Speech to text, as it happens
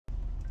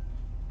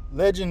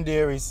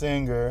legendary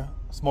singer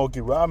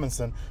Smokey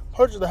Robinson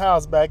purchased the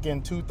house back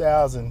in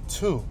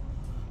 2002.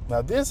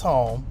 Now this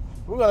home,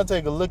 we're going to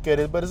take a look at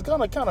it, but it's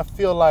going to kind of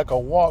feel like a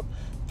walk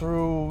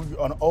through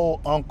an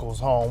old uncle's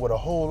home with a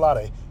whole lot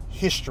of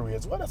history.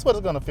 That's what it's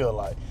going to feel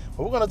like.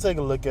 But we're going to take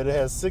a look at it. It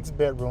has 6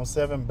 bedrooms,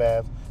 7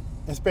 baths,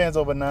 and spans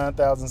over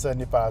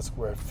 9,075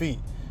 square feet.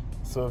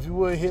 So if you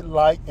would hit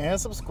like and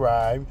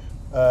subscribe,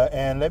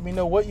 and let me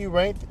know what you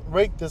rate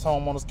this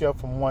home on a scale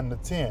from 1 to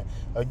 10.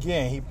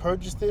 Again, he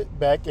purchased it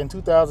back in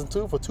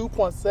 2002 for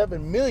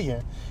 $2.7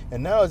 million,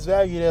 and now it's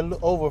valued at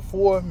over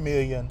 $4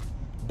 million,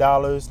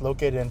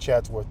 located in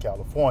Chatsworth,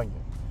 California.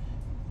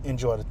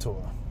 Enjoy the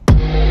tour.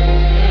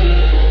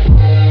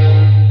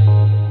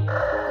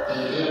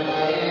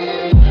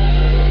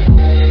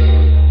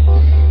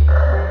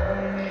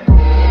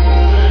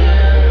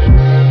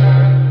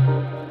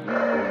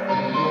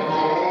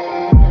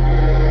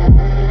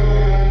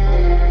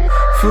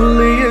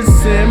 Fully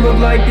assembled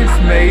like it's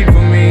made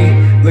for me.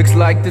 Looks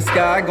like the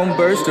sky gon'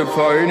 burst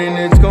apart and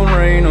it's gon'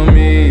 rain on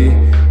me.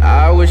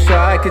 I wish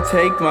I could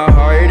take my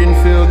heart and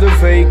fill the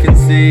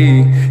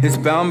vacancy. It's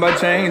bound by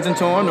chains and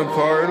torn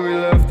apart, we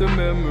left the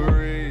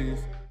memories.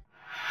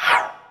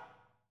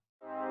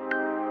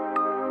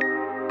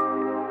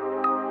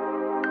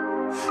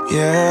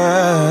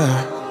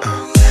 Yeah,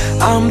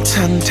 I'm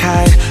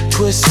tongue-tied,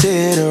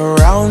 twisted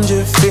around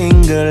your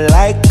finger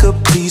like a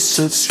piece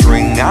of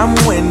string. I'm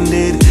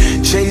winded,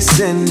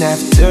 chasing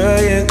after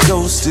your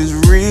ghost is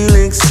real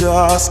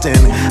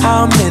exhausting.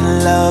 I'm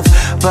in love,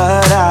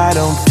 but I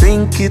don't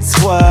think it's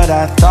what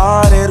I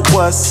thought it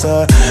was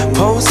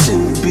supposed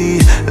to be.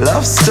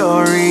 Love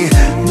story,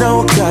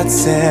 no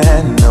guts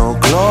and no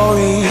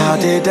glory. How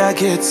did I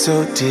get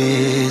so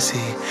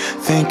dizzy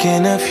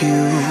thinking of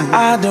you?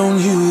 I don't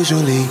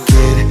usually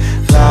get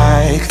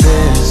like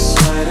this.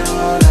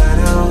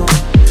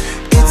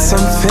 It's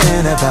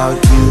something about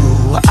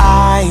you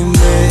I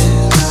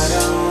miss.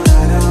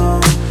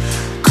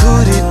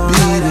 Could it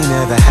be we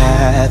never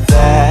had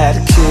that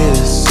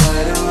kiss?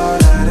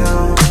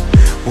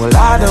 Well,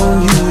 I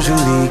don't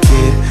usually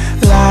get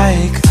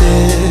like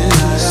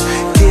this.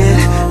 Get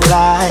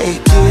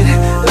like this. Get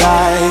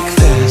like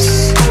this.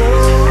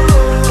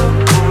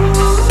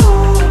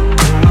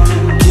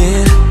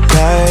 Get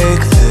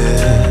like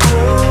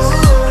this.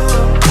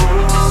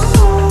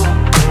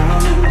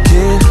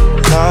 Get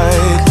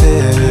like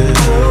this.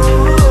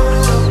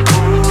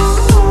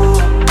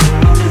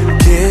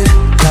 Get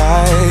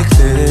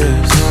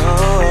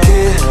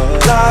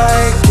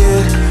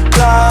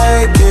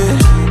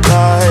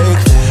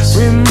like this.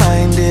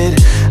 Reminded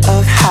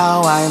of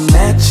how I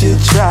met you,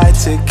 tried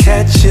to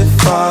catch you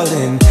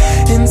falling.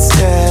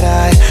 Instead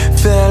I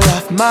fell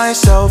off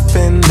myself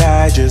and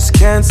I just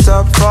can't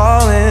stop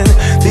falling.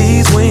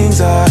 These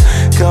wings are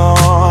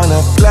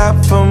gonna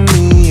flap for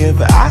me if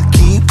I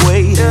keep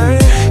waiting.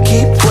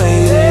 Keep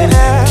waiting,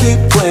 keep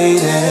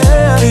waiting,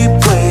 keep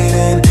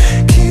waiting,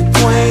 keep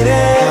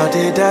waiting. How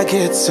did I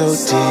get so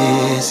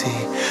dizzy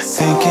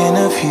thinking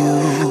of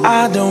you?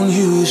 I don't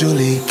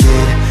usually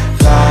get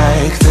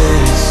like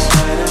this.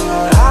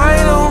 I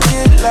don't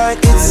get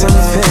like this. It's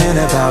something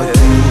about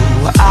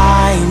you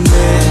I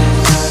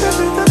miss.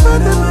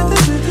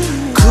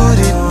 Could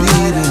it be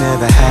we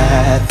never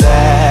had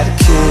that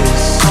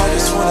kiss? I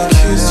just wanna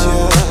kiss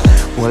you.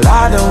 Well,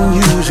 I don't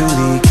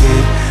usually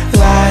get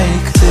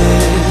like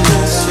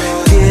this.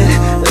 Get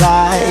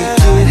like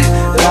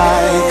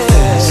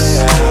this.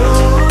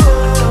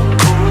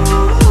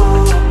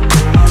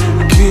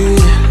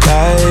 Get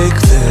like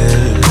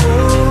this.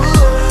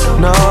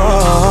 No,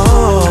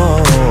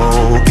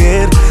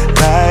 get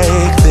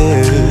like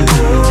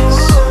this.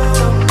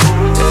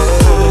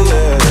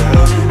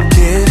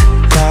 Get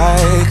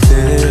like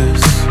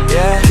this.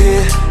 Yeah,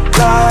 get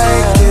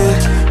like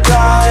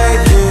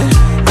this.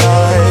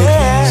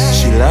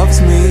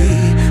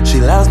 She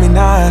loves me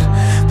not.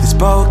 This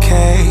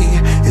bouquet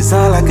is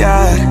all I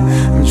got.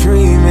 I'm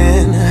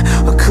dreaming,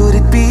 or could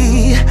it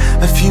be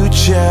a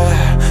future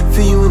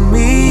for you and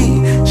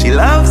me? She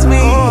loves me,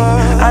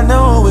 I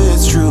know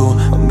it's true.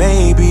 Or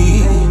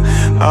maybe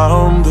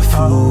I'm the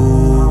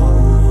fool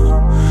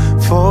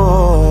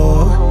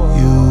for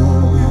you.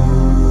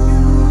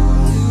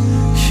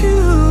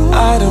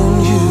 I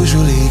don't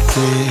usually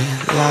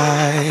get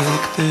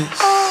like this.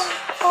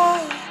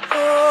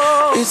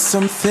 It's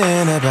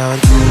something about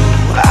you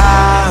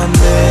I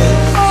miss.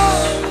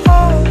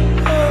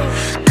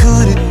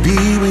 Could it be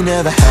we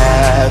never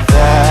had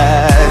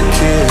that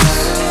kiss?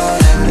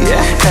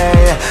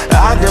 Yeah,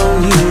 I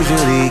don't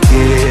usually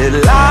get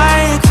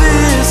like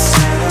this.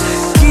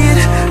 Get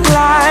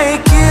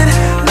like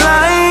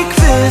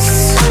this.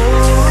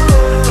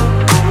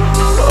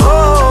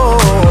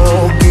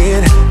 Oh,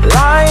 get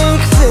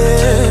like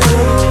this.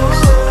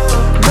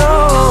 No,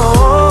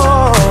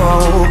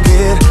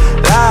 get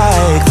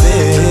like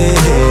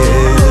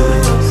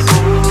this.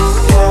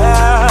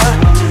 Yeah,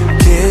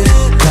 get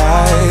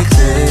like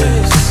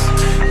this.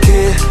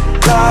 Get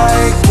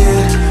like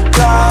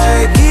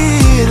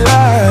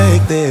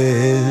this.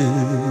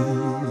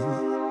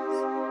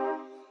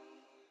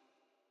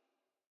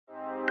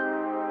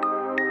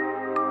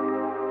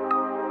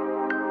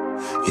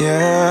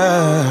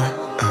 yeah.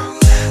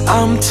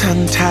 I'm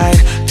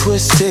tongue-tied,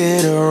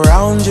 twisted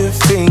around your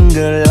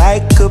finger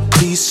like a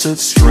piece of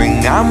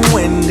string. I'm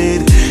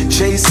winded,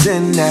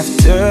 chasing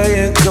after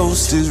your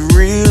ghost is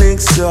real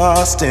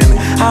exhausting.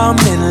 I'm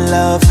in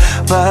love,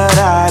 but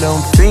I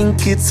don't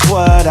think it's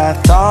what I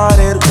thought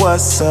it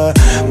was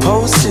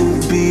supposed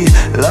to be.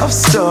 Love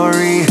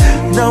story,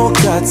 no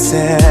guts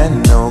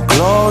and no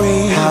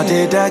glory. How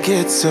did I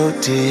get so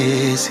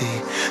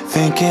dizzy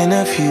thinking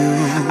of you?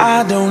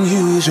 I don't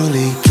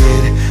usually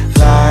get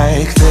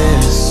like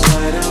this.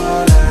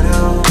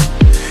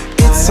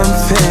 It's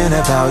something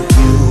about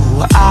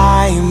you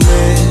I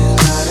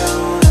miss.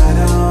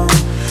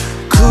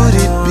 Could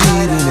it